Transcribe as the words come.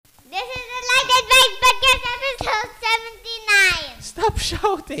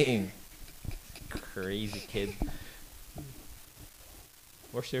shouting. Crazy kid.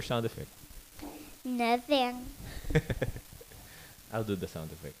 Where's your sound effect? Nothing. I'll do the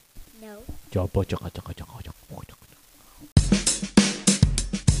sound effect. No. Chaka chaka chaka chaka chaka.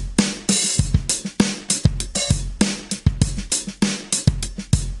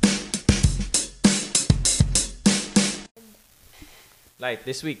 Like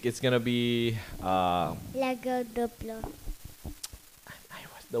this week, it's gonna be. Lego Duplo. I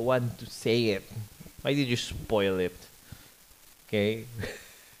was the one to say it. Why did you spoil it? Okay.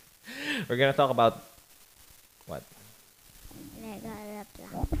 We're gonna talk about what? Lego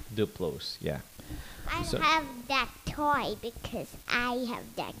Duplo. Duplos. Yeah. I So- have that toy because I have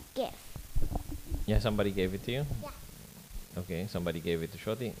that gift. Yeah. Somebody gave it to you. Yeah. Okay. Somebody gave it to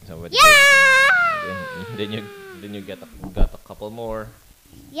Shoti. Somebody. Yeah! Then you got a couple more.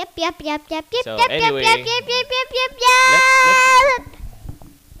 Yep. So, Yep. anyway, Yep.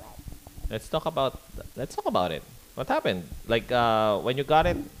 Let's talk about it. What happened? Like when you got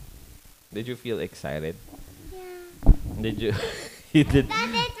it, did you feel excited? Yeah. Did you? You did.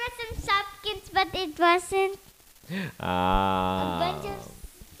 Thought it was some Shopkins, but it wasn't. A bunch of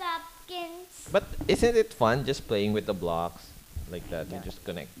Shopkins. But isn't it fun just playing with the blocks like that? You just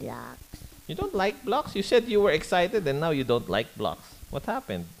connect. Blocks. You don't like blocks? You said you were excited and now you don't like blocks. What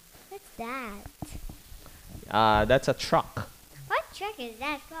happened? What's that? That's a truck. What trick is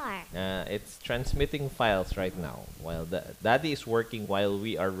that for? It's transmitting files right now while Daddy is working while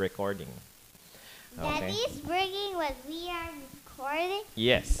we are recording. Okay. Daddy's working when we are recording.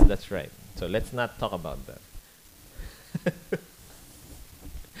 Yes, that's right. So let's not talk about that.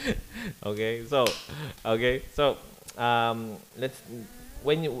 Okay, so let's.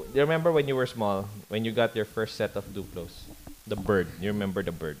 When you remember when you were small, when you got your first set of Duplos, the bird. You remember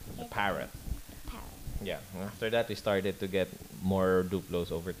the bird, the parrot. Yeah. After that, we started to get more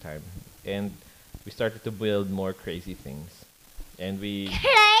Duplos over time, and we started to build more crazy things, and we.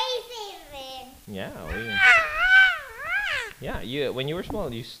 Crazy thing. Yeah. Yeah. You when you were small,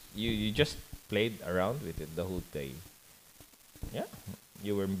 you just played around with it the whole day. Yeah.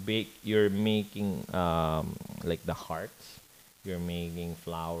 You're making like the hearts. You're making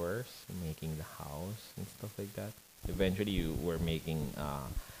flowers, making the house and stuff like that. Eventually, you were making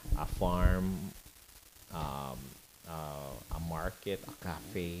a farm, a market, a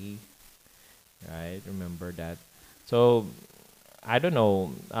cafe, right? Remember that? So, I don't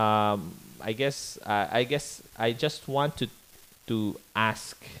know. I guess I just want to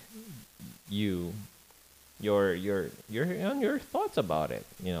ask you your thoughts about it.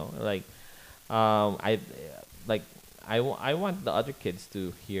 You know, like I like I want the other kids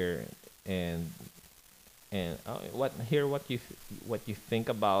to hear and what you think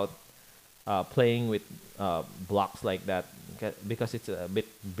about playing with blocks like that because it's a bit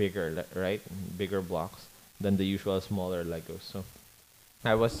bigger, right? Bigger blocks than the usual smaller Legos. So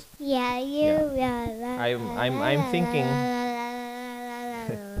I was Yeah,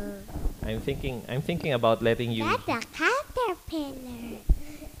 I'm thinking I'm thinking about letting you. That's a caterpillar.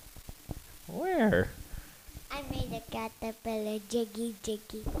 Where? I made a caterpillar jiggy.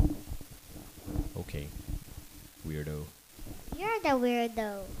 Okay. Weirdo. You're the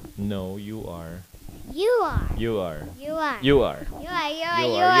weirdo. No, you are. You are. You are. You are. You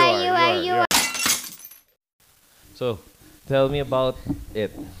are. You are. So, tell me about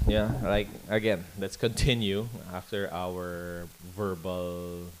it. Yeah, like again, let's continue after our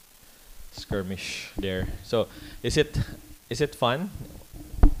verbal skirmish there. So, is it fun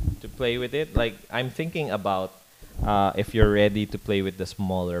to play with it? Like I'm thinking about if you're ready to play with the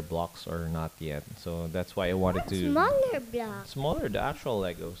smaller blocks or not yet. So that's why I wanted to Smaller block. smaller, the actual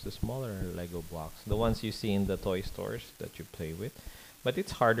Legos, the smaller Lego blocks, the ones you see in the toy stores that you play with. But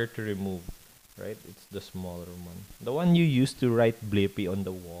it's harder to remove, right? It's the smaller one. The one you used to write Blippi on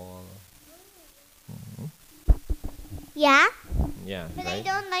the wall. Mhm. Yeah, Yeah, but I right?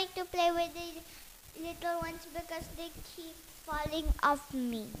 don't like to play with the little ones because they keep falling off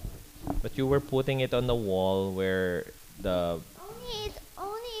me. But you were putting it on the wall where the Only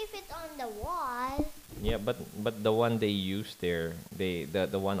if it's on the wall. yeah, but the one they use there, the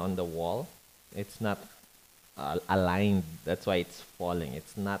one on the wall, it's not aligned. That's why it's falling.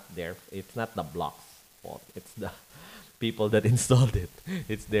 It's not there. It's not the block's fault. It's the people that installed it.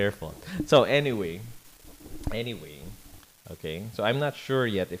 It's their fault. So anyway, okay. So I'm not sure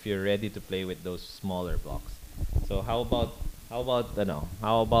yet if you're ready to play with those smaller blocks. So how about no?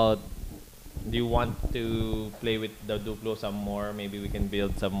 How about do you want to play with the Duplo some more? Maybe we can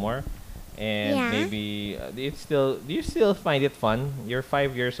build some more. And Yeah. maybe do you still find it fun? You're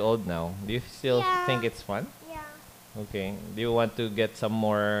 5 years old now. Do you still Yeah. think it's fun? Yeah. Okay. Do you want to get some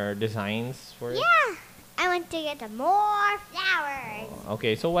more designs for it? Yeah. I want to get more flowers.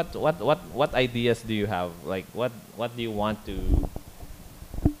 Okay. So what ideas do you have? Like what do you want to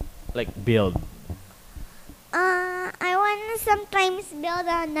like build? I want to sometimes build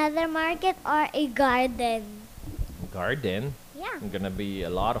another market or a garden. Garden. Yeah. Gonna be a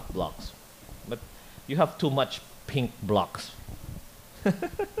lot of blocks, but you have too much pink blocks. Yeah,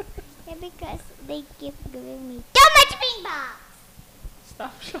 because they keep giving me too much ping pong.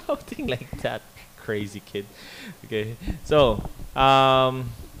 Stop shouting like that, crazy kid. Okay. So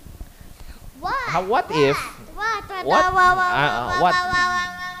What? what if What? what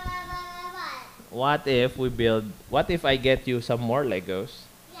what if we build? What if I get you some more Legos?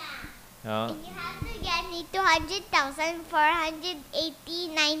 Yeah. And you have to get me 200,000, 480,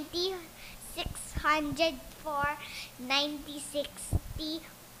 90, 600, 90, 60.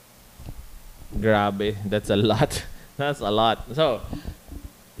 Grabe, that's a lot. That's a lot. So,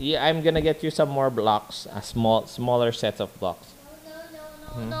 yeah, I'm gonna get you some more blocks, smaller sets of blocks.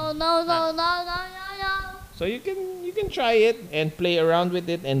 No, no, no, no, no, no, no. So you can try it and play around with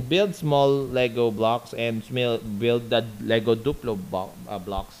it and build small Lego blocks and build that Lego Duplo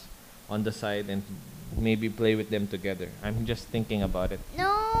blocks on the side and maybe play with them together. I'm just thinking about it. No,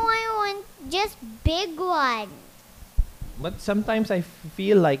 I want just big one. But sometimes I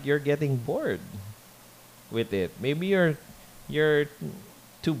feel like you're getting bored with it. Maybe you're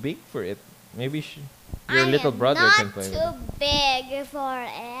too big for it. Maybe your little brother can play with it. I am not too big for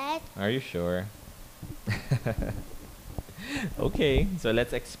it. Are you sure? Okay, so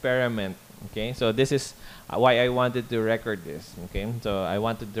let's experiment. Okay, so this is why I wanted to record this. Okay, so I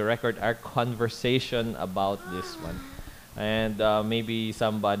wanted to record our conversation about this one, and maybe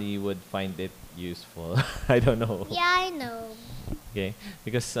somebody would find it useful. I don't know. Yeah, I know. Okay,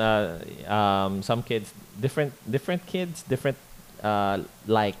 because some kids, different kids, different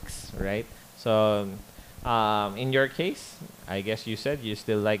likes, right? So, in your case, I guess you said you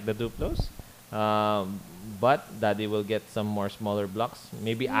still like the Duplos. But Daddy will get some more smaller blocks.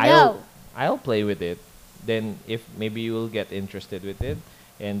 Maybe No. I'll play with it. Then if maybe you will get interested with it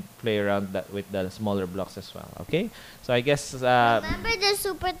and play around that with the smaller blocks as well. Okay? So I guess Remember the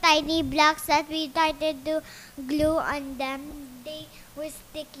super tiny blocks that we started to glue on them? They were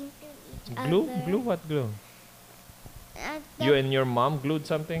sticking to each glue other. what glue? The, You and your mom glued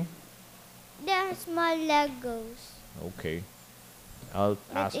something? the small Legos. Okay. I'll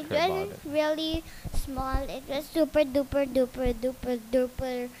But ask it her about wasn't it. really small. It was super duper duper duper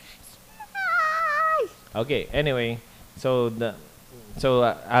duper small. Okay. Anyway, so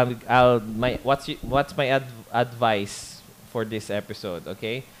I'll my what's my advice for this episode?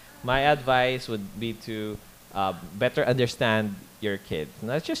 Okay, my advice would be to better understand your kids,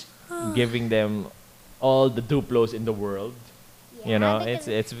 not just giving them all the Duplos in the world. You know, because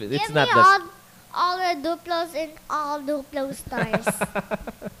it's give not me the all the Duplos and all Duplo stars.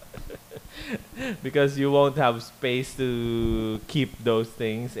 because you won't have space to keep those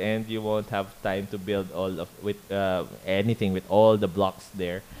things and you won't have time to build all of with anything with all the blocks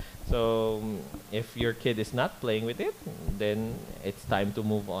there. So if your kid is not playing with it, then it's time to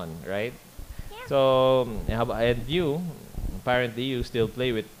move on, right? Yeah. So how about and you? Apparently, you still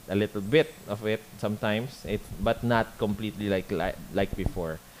play with a little bit of it sometimes. It's but not completely like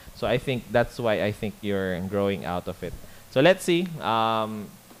before. So I think that's why I think you're growing out of it. So let's see.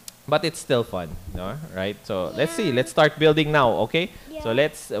 But it's still fun, no? Right? So let's see. Yeah. Let's start building now, okay? So Yeah.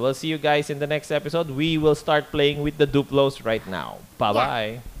 we'll see you guys in the next episode. We will start playing with the Duplos right now. Bye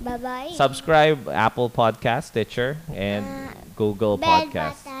bye. Bye bye. Subscribe Apple Podcast, Stitcher, and Google Bell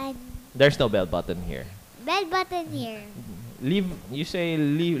Podcast. button. There's no bell button here. Bell button here. Leave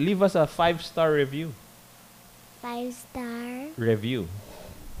us a 5-star review. 5-star. Review.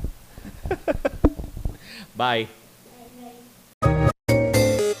 Bye.